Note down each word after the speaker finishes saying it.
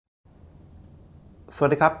สวัส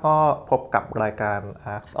ดีครับก็พบกับรายการ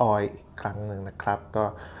Ask Oil อีกครั้งหนึ่งนะครับก็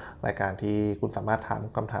รายการที่คุณสามารถถาม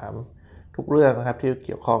คำถามทุกเรื่องนะครับที่เ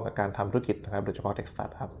กี่ยวข้องกับการทำธุรกิจนะครับโดยเฉพาะ Tech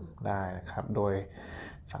Startup ได้นะครับโดย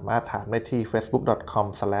สามารถถามได้ที่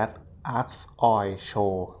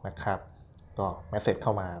facebook.com/askoilshow นะครับก็เมสเซจเข้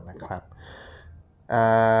ามานะครับ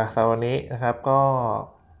สำหรับวันนี้นะครับก็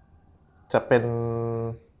จะเป็น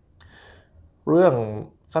เรื่อง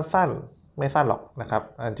สั้นๆไม่สั้นหรอกนะครับ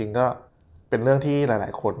จริงๆก็เป็นเรื่องที่หลา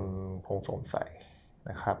ยๆคนคงสงสัย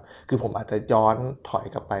นะครับคือผมอาจจะย้อนถอย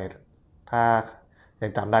กลับไปถ้ายั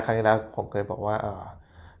งจำได้ครั้งที่แล้วผมเคยบอกว่า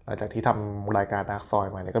หลังจากที่ทำรายการดาร์กซอย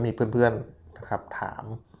มาเนี่ยก็มีเพื่อนๆนะครับถาม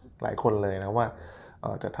หลายคนเลยนะว่า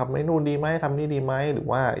จะทำไอ้นู่นดีไหมทำนี่ดีไหมหรือ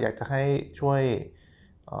ว่าอยากจะให้ช่วย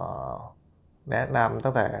แนะนำ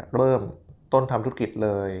ตั้งแต่เริ่มต้นทำธุรกิจเล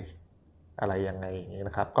ยอะไรยังไงอย่างนี้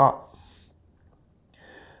นะครับก็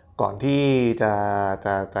ก่อนที่จ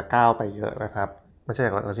ะก้าวไปเยอะนะครับไม่ใช่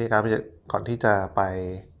ก่อนที่ก้าวไปเยอะก่อนที่จะไป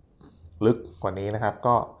ลึกกว่านี้นะครับ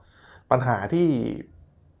ก็ปัญหาที่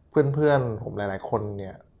เพื่อนๆผมหลายๆคนเ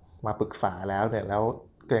นี่ยมาปรึกษาแล้วเนี่ยแล้ว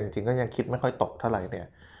จริงๆก็ยังคิดไม่ค่อยตกเท่าไหร่เนี่ย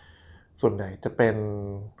ส่วนใหญ่จะเป็น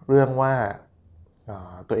เรื่องว่า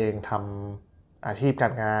ตัวเองทำอาชีพกา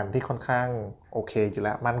รงานที่ค่อนข้างโอเคอยู่แ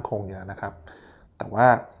ล้วมั่นคงอยู่แล้วนะครับแต่ว่า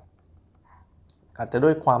อาจจะด้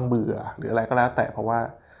วยความเบื่อหรืออะไรก็แล้วแต่เพราะว่า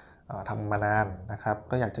ทำมานานนะครับ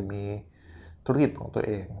ก็อยากจะมีธุรกิจของตัวเ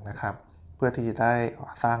องนะครับเพื่อที่จะได้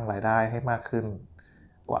สร้างรายได้ให้มากขึ้น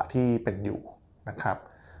กว่าที่เป็นอยู่นะครับ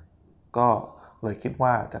ก็เลยคิดว่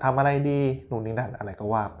าจะทำอะไรดีนู่นนี่นั่นอะไรก็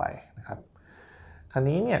ว่าไปนะครับที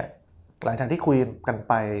นี้เนี่ยหลังจากที่คุยกัน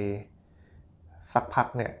ไปสักพัก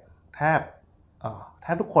เนี่ยแทบแท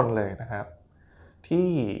บทุกคนเลยนะครับที่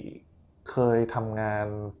เคยทำงาน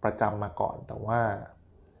ประจำมาก่อนแต่ว่า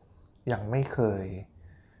ยังไม่เคย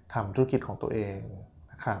ทำธุรกิจของตัวเอง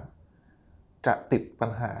นะครับจะติดปัญ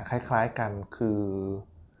หาคล้ายๆกันคือ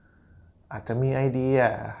อาจจะมีไอเดีย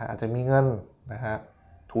อาจจะมีเงินนะฮะ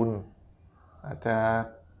ทุนอาจจะ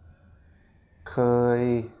เคย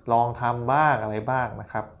ลองทำบ้างอะไรบ้างนะ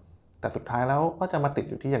ครับแต่สุดท้ายแล้วก็จะมาติด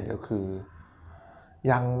อยู่ที่อย่างเดียวคือ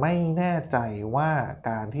ยังไม่แน่ใจว่า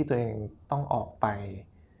การที่ตัวเองต้องออกไป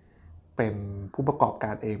เป็นผู้ประกอบก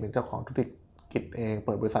ารเองเป็นเจ้าของธุรกิจเองเ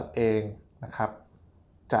ปิดบริษัทเองนะครับ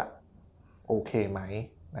จะโอเคไหม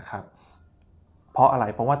นะครับเพราะอะไร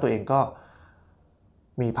เพราะว่าตัวเองก็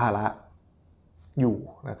มีภาระอยู่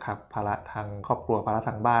นะครับภาระทางครอบครัวภาระท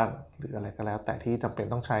างบ้านหรืออะไรก็แล้วแต่ที่จำเป็น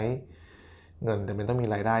ต้องใช้เงินจำเป็นต้องมี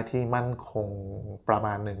รายได้ที่มั่นคงประม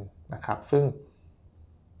าณหนึ่งนะครับซึ่ง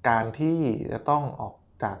การที่จะต้องออก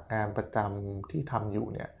จากงานประจำที่ทำอยู่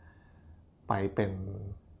เนี่ยไปเป็น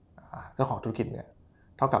เจ้าของธุรกิจเนี่ย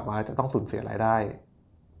เท่ากับว่าจะต้องสูญเสียรายได้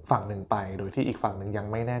ฝั่งหนึ่งไปโดยที่อีกฝั่งหนึ่งยัง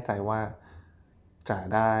ไม่แน่ใจว่าจะ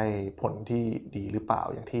ได้ผลที่ดีหรือเปล่า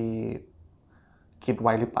อย่างที่คิดไ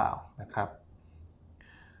ว้หรือเปล่านะครับ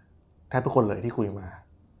แทบทุกคนเลยที่คุยมา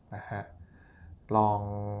นะฮะลอง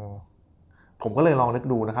ผมก็เลยลองนึก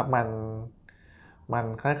ดูนะครับมัน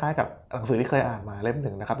คล้ายๆกับหนังสือที่เคยอ่านมาเล่มห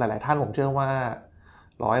นึ่งนะครับหลายๆท่านผมเชื่อว่า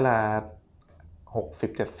ละ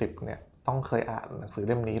60-70เนี่ยต้องเคยอ่านหนังสือเ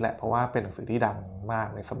ล่มนี้แหละเพราะว่าเป็นหนังสือที่ดังมาก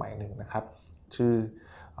ในสมัยหนึ่งนะครับชื่อ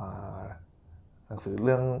หนังสือเ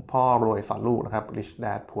รื่องพ่อรวยสอนลูกนะครับ Rich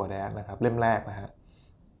Dad Poor Dad นะครับเล่มแรกนะฮะ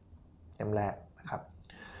เล่มแรกนะครับ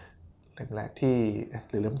เล่มแรกที่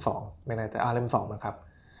หรือเล่ม2ไม่แน่ใจเล่ม2นะครับ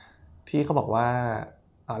ที่เขาบอกว่า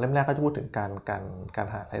เล่มแรกก็จะพูดถึงการ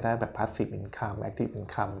หารายได้แบบ passive income active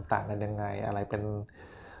income ต่างกันยังไงอะไรเป็น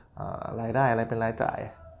รายได้อะไรเป็นรายจ่าย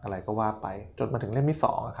อะไรก็ว่าไปจนมาถึงเล่มที่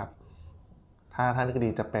2ครับถ้าท่านนึกดี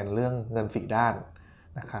จะเป็นเรื่องเงิน4ด้าน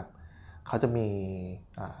นะครับเขาจะมี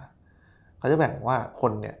เขาจะแบ่งว่าค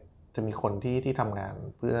นเนี่ยจะมีคนที่ทำงาน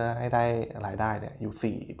เพื่อให้ได้รายได้เนี่ยอยู่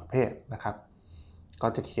4ประเภทนะครับก็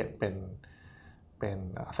จะเขียนเป็น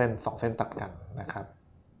เส้น2เส้นตัดกันนะครับ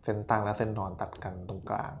เส้นตั้งและเส้นนอนตัดกันตรง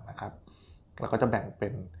กลางนะครับแล้วก็จะแบ่งเป็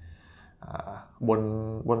น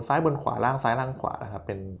บนซ้ายบนขวาล่างซ้ายล่างขวานะครับเ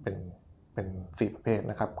ป็น4ประเภท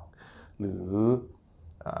นะครับหรือ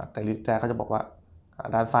ในลิสต์แรกเขาจะบอกว่า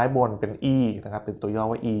ด้านซ้ายบนเป็น E นะครับเป็นตัวย่อ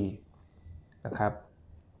ว่า E นะครับ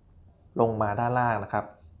ลงมาด้านล่างนะครับ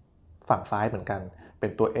ฝั่งซ้ายเหมือนกันเป็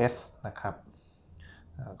นตัว S นะครับ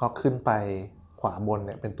ก็ขึ้นไปขวาบนเ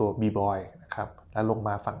นี่ยเป็นตัว B-boy นะครับแล้วลงม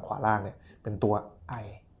าฝั่งขวาล่างเนี่ยเป็นตัว I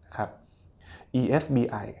นะครับ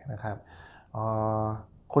ESBI นะครับ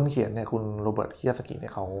คนเขียนเนี่ยคุณโรเบิร์ต คิยาสกิเนี่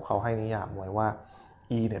ยเขาให้นิยามไว้ว่า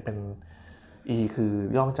E เนี่ยเป็น E คือ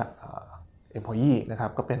ย่อมาจากemployee นะครั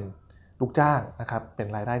บก็เป็นลูกจ้างนะครับเป็น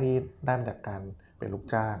รายได้ที่ได้มาจากการเป็นลูก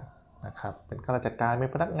จ้างนะครับเป็นข้าราชการเป็น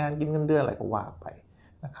พนักงานกินเงินเดือนอะไรก็ว่าไป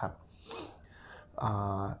นะครับ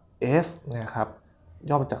S เนี่ยครับ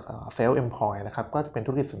ย่อมาจาก self employ นะครับก็จะเป็น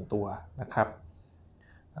ธุรกิจส่วนตัวนะครับ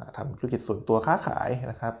ทำธุรกิจส่วนตัวค้าขาย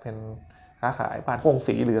นะครับเป็นค้าขายบ้านโป่ง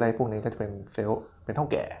สีหรืออะไรพวกนี้ก็จะเป็นเซลล์เป็นเท่า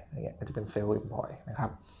แก่อย่างเงี้ยก็จะเป็นเซลล์ employ นะครั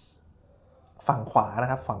บฝั่งขวาน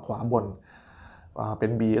ะครับฝั่งขวาบนเป็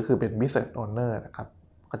น B ก็คือเป็น business owner นะครับ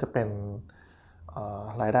ก็จะเป็น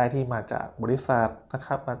รายได้ที่มาจากบริษัทนะค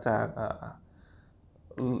รับมาจาก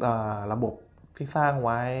ระบบที่สร้างไ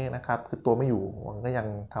ว้นะครับคือตัวไม่อยู่มันก็ยัง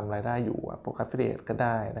ทำรายได้อยู่พวก affiliate ก็ไ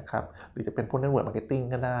ด้นะครับหรือจะเป็นพวก network marketing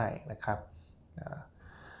ก็ได้นะครับ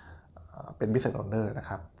เป็น business owner นะ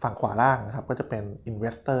ครับฝั่งขวาล่างนะครับก็จะเป็น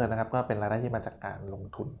investor นะครับก็เป็นรายได้ที่มาจากการลง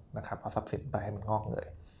ทุนนะครับเอาทรัพย์สินไปให้มันงอกเงย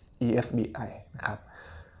ESBI นะครับ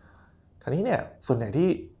ทีนี้เนี่ยส่วนใหญ่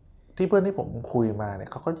ที่เพื่อนที่ผมคุยมาเนี่ย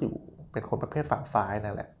เขาก็อยู่เป็นคนประเภทฝั่งซ้าย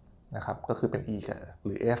นั่นแหละนะครับก็คือเป็น E ห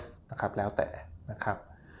รือ S นะครับแล้วแต่นะครับ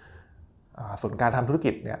ส่วนการทำธุร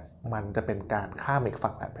กิจเนี่ยมันจะเป็นการข้ามอีก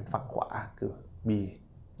ฝั่งแหละเป็นฝั่งขวาคือ B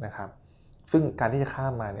นะครับซึ่งการที่จะข้า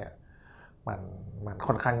มมาเนี่ยมัน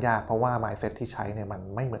ค่อนข้างยากเพราะว่า mindset ที่ใช้เนี่ยมัน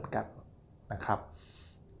ไม่เหมือนกันนะครับ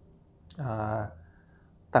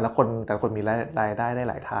แต่ละคนมีรายได้ได้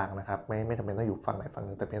หลายทางนะครับไม่จำเป็นต้องอยู่ฝั่งไหนฝั่งห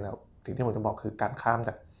นึ่งแต่เพียงแต่สิ่งที่ผมจะบอกคือการข้ามจ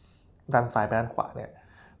ากด้านซ้ายไปด้านขวาเนี่ย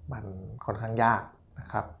มันค่อนข้างยากนะ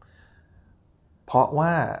ครับเพราะว่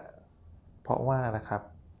านะครับ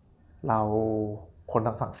เราคนท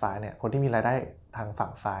างฝั่งซ้ายเนี่ยคนที่มีรายได้ทางฝั่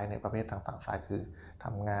งซ้ายเนี่ยประเภททางฝั่งซ้ายคือท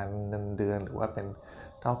ำงานเงินเดือนหรือว่าเป็น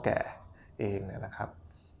เฒ่าแก่เองเนี่ยนะครับ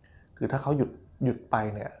คือถ้าเขาหยุดไป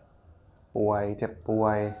เนี่ยป่วยเจ็บป่ว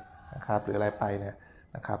ยนะครับหรืออะไรไปเนี่ย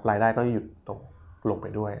นะครับรายได้ก็หยุดลงไป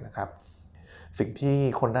ด้วยนะครับสิ่งที่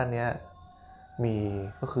คนด้านนี้มี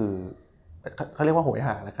ก็คือเขาเรียกว่าโหยห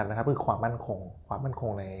าแล้วกันนะครับคือความมั่นคง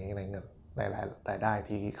ในเงินในรายได้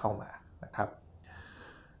ที่เข้ามานะครับ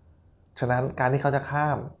ฉะนั้นการที่เขาจะข้า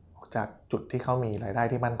มจากจุดที่เขามีรายได้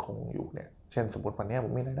ที่มั่นคงอยู่เนี่ยเช่นสมมติวันนี้ผ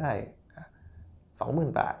มมีรายได้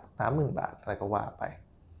 20,000 บาท 30,000 บาทอะไรก็ว่าไป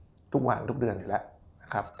ทุกวันทุกเดือนอยู่แล้วนะ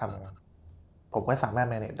ครับผมก็สามารถ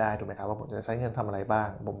manage ได้ถูกไหมครับว่าผมจะใช้เงินทำอะไรบ้าง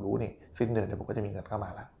ผมรู้นี่สิ้นเดือนเดี๋ยวผมก็จะมีเงินเข้ามา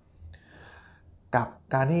แล้วกับ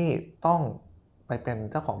การที่ต้องไปเป็น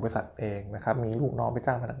เจ้าของบริษัทเองนะครับมีลูกน้องไป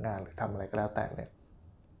จ้างพนักงานหรือทำอะไรก็แล้วแต่เนี่ย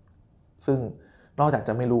ซึ่งนอกจากจ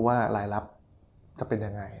ะไม่รู้ว่ารายรับจะเป็น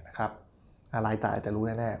ยังไงนะครับรายจ่ายจะรู้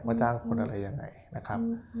แน่ๆว่าจ้างคนอะไรยังไงนะครับ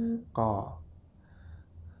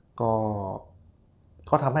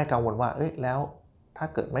ก็ทำให้กังวลว่าแล้วถ้า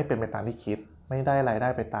เกิดไม่เป็นไปตามที่คิดไม่ได้รายได้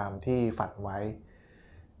ไปตามที่ฝันไว้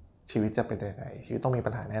ชีวิตจะเป็นยังไงชีวิตต้องมี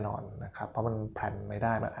ปัญหาแน่นอนนะครับเพราะมันแพลนไม่ไ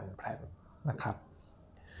ด้มันอันแพลนนะครับ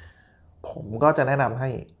ผมก็จะแนะนำให้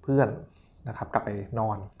เพื่อนนะครับกลับไปนอ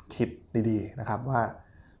นคิดดีๆนะครับว่า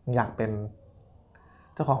อยากเป็น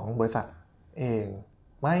เจ้าของบริษัทเอง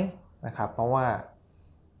ไหมนะครับเพราะว่า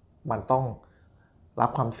มันต้องรับ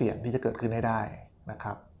ความเสี่ยงที่จะเกิดขึ้นให้ได้นะค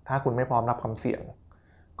รับถ้าคุณไม่พร้อมรับความเสี่ยง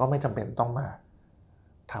ก็ไม่จำเป็นต้องมา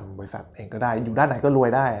ทำบริษัทเองก็ได้อยู่ด้านไหนก็รวย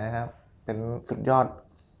ได้นะครับเป็นสุดยอด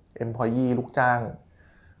employee ลูกจ้าง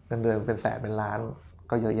เงินเดือนเป็นแสนเป็นล้าน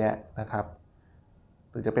ก็เยอะแยะนะครับ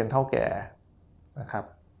หรือจะเป็นเท่าแก่นะครับ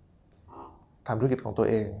ทำธุรกิจของตัว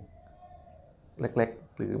เองเล็ก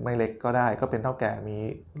ๆหรือไม่เล็กก็ได้ก็เป็นเท่าแก่มี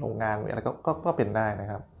โรงงานมีอะไรก็เป็นได้นะ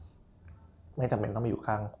ครับไม่จำเป็นต้องมาอยู่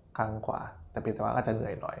ข้างขวาแต่เพียงแต่ว่าอาจจะเหนื่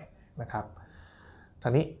อยหน่อยนะครับที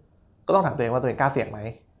นี้ก็ต้องถามตัวเองว่าตัวเองกล้าเสี่ยงไหม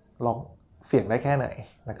ลองเสี่ยงได้แค่ไหน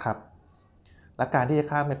นะครับและการที่จะ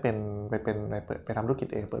ข้ามไปทำธุรกิจ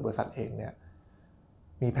เองเปิดบริษัทเองเนี่ย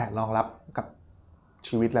มีแผนรองรับกับ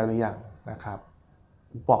ชีวิตแล้วหรือยังนะครับ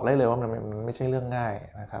บอกได้เลยว่ามันไม่ใช่เรื่องง่าย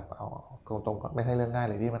นะครับเอาตรงๆก็ไม่ใช่เรื่องง่าย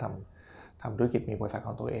เลยที่มาทำธุรกิจมีบริษัทข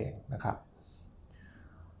องตัวเองนะครับ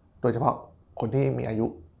โดยเฉพาะคนที่มีอายุ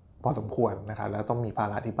พอสมควรนะครับแล้วต้องมีภา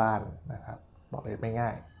ระที่บ้านนะครับบอกเลยไม่ง่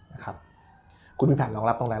ายนะครับคุณมีแผนรอง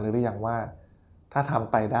รับตรงนั้นหรือยังว่าถ้าท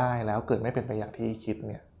ำไปได้แล้วเกิดไม่เป็นไปอย่างที่คิดเ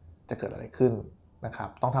นี่ยจะเกิดอะไรขึ้นนะครับ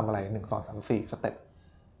ต้องทำอะไร1 2 3 4สเต็ป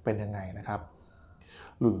เป็นยังไงนะครับ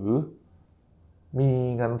หรือมี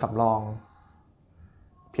เงินสำรอง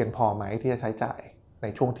เพียงพอไหมที่จะใช้จ่ายใน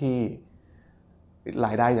ช่วงที่ร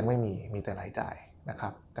ายได้ยังไม่มีแต่รายจ่ายนะครั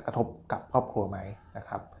บจะกระทบกับครอบครัวไหมนะค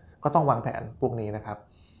รับก็ต้องวางแผนพวกนี้นะครับ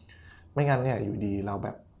ไม่งั้นเนี่ยอยู่ดีเราแบ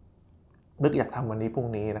บนึกอยากทำวันนี้พรุ่ง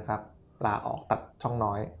นี้นะครับลาออกตัดช่อง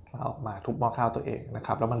น้อยลาออกมาทุบหม้อข้าวตัวเองนะค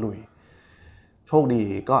รับแล้วมาลุยโชคดี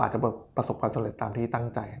ก็อาจจะประสบความสำเร็จตามที่ตั้ง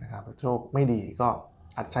ใจนะครับโชคไม่ดีก็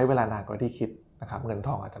อาจจะใช้เวลานานกว่าที่คิดนะครับเงินท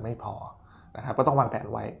องอาจจะไม่พอนะครับก็ต้องวางแผน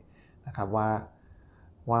ไว้นะครับว่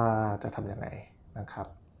าจะทำยังไงนะครับ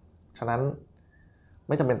ฉะนั้นไ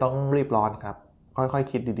ม่จำเป็นต้องรีบร้อนครับค่อย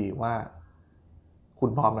ๆคิดดีๆว่าคุณ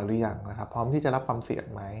พร้อมหรือยังนะครับพร้อมที่จะรับความเสี่ยง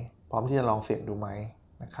ไหมพร้อมที่จะลองเสี่ยงดูไหม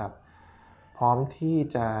นะครับพร้อมที่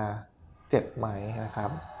จะ 7ไหมนะครับ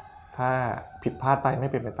ถ้าผิดพลาดไปไม่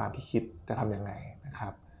เป็นไปตามที่คิดจะทำยังไงนะครั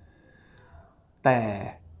บแต่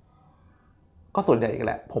ก็ส่วนใหญ่อีกแ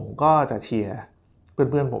หละผมก็จะเชียร์เ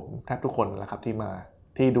พื่อนๆผมแทบทุกคนแหละครับ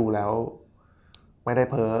ที่ดูแล้วไม่ได้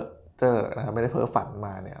เพ้อเจ้อนะครับไม่ได้เพ้อฝันม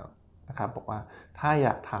าเนี่ยนะครับบอกว่าถ้าอย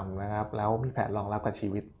ากทำนะครับแล้วมีแผนรองรับกับชี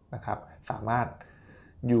วิตนะครับสามารถ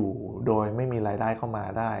อยู่โดยไม่มีรายได้เข้ามา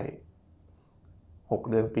ได้6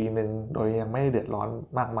 เดือนปีหนึ่งโดยยังไม่เดือดร้อน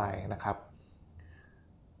มากมายนะครับ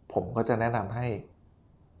ผมก็จะแนะนำให้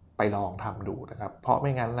ไปลองทำดูนะครับเพราะไ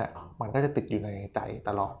ม่งั้นน่ะมันก็จะติดอยู่ในใจต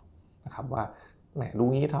ลอดนะครับว่าแหมรู้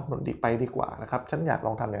งี้ทำดีไปดีกว่านะครับฉันอยากล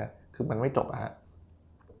องทำเนี่ยคือมันไม่จบอะฮะ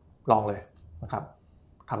ลองเลยนะครับ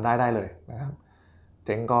ทำได้เลยนะครับเ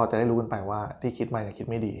จ๊งก็จะได้รู้กันไปว่าที่คิดมาอย่าคิด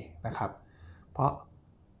ไม่ดีนะครับเพราะ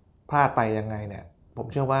พลาดไปยังไงเนี่ยผม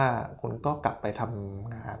เชื่อว่าคุณก็กลับไปท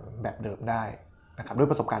ำงานแบบเดิมได้นะครับด้วย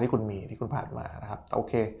ประสบการณ์ที่คุณมีที่คุณผ่านมานะครับแต่โอ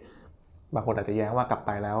เคบางคนอาจจะแย้งว่ากลับไ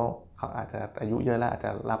ปแล้วเขาอาจจะอายุเยอะแล้วอาจจะ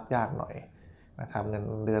รับยากหน่อยนะครับเงิน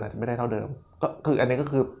เดือนอาจจะไม่ได้เท่าเดิมก็คืออันนี้ก็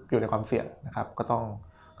คืออยู่ในความเสี่ยงนะครับก็ต้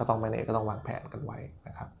องmanageก็ต้องวางแผนกันไว้น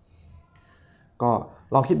ะครับก็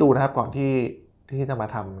ลองคิดดูนะครับก่อนที่จะมา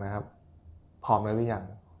ทำนะครับพร้อมแล้วหรือยัง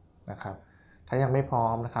นะครับถ้ายังไม่พร้อ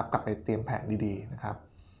มนะครับกลับไปเตรียมแผนดีๆนะครับ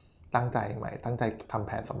ตั้งใจใหม่ตั้งใจทำแ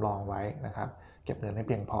ผนสำรองไว้นะครับเก็บเงินให้เ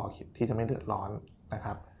พียงพอที่จะไม่เดือดร้อนนะค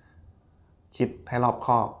รับคิดให้รอบค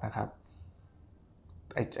อบนะครับ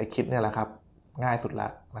ไอ้คิดเนี่ยแหละครับง่ายสุดละ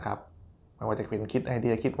นะครับไม่ว่าจะเป็นคิดไอเดี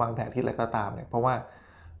ยคิดวางแผนคิดอะไรก็ตามเนี่ยเพราะว่า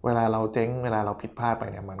เวลาเราเจ๊งเวลาเราผิดพลาดไป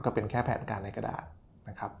เนี่ยมันก็เป็นแค่แผนการในกระดาษ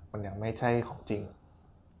นะครับมันยังไม่ใช่ของจริง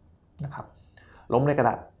นะครับล้มในกระ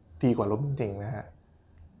ดาษดีกว่าล้มจริงๆนะฮะ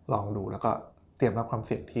ลองดูแล้วก็เตรียมรับความเ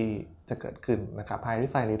สี่ยงที่จะเกิดขึ้นนะครับ High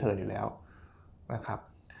Risk High Return อยู่แล้วนะครับ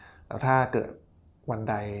แล้วถ้าเกิดวัน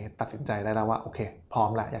ใดตัดสินใจได้แล้วว่าโอเคพร้อม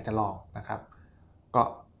แล้วอยากจะลองนะครับก็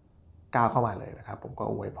ก้าวเข้ามาเลยนะครับผมก็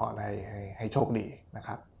อวยพรให้โชคดีนะค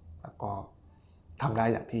รับแล้วก็ทำได้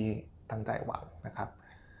อย่างที่ตั้งใจหวังนะครับ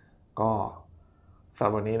ก็สำห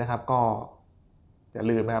รับวันนี้นะครับก็อย่า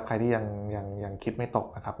ลืมนะครับใครที่ยังคิดไม่ตก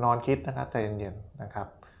นะครับนอนคิดนะครับใจเย็นๆนะครับ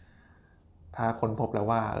ถ้าค้นพบแล้ว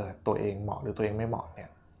ว่าตัวเองเหมาะหรือตัวเองไม่เหมาะเนี่ย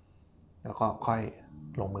แล้วก็ค่อย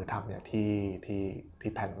ลงมือทำเนี่ย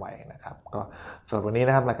ที่แผนไว้นะครับก็สำหรับวันนี้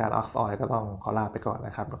นะครับรายการ Ox Oil ก็ต้องขอลาไปก่อนน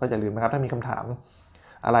ะครับแล้วก็อย่าลืมนะครับถ้ามีคำถาม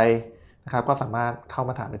อะไรนะครับก็สามารถเข้า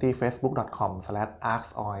มาถามได้ที่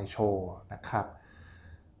facebook.com/arksoilshow นะครับ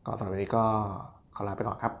ก็สำหรับวันนี้ก็ขอลาไป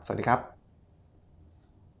ก่อนครับสวัสดีครับ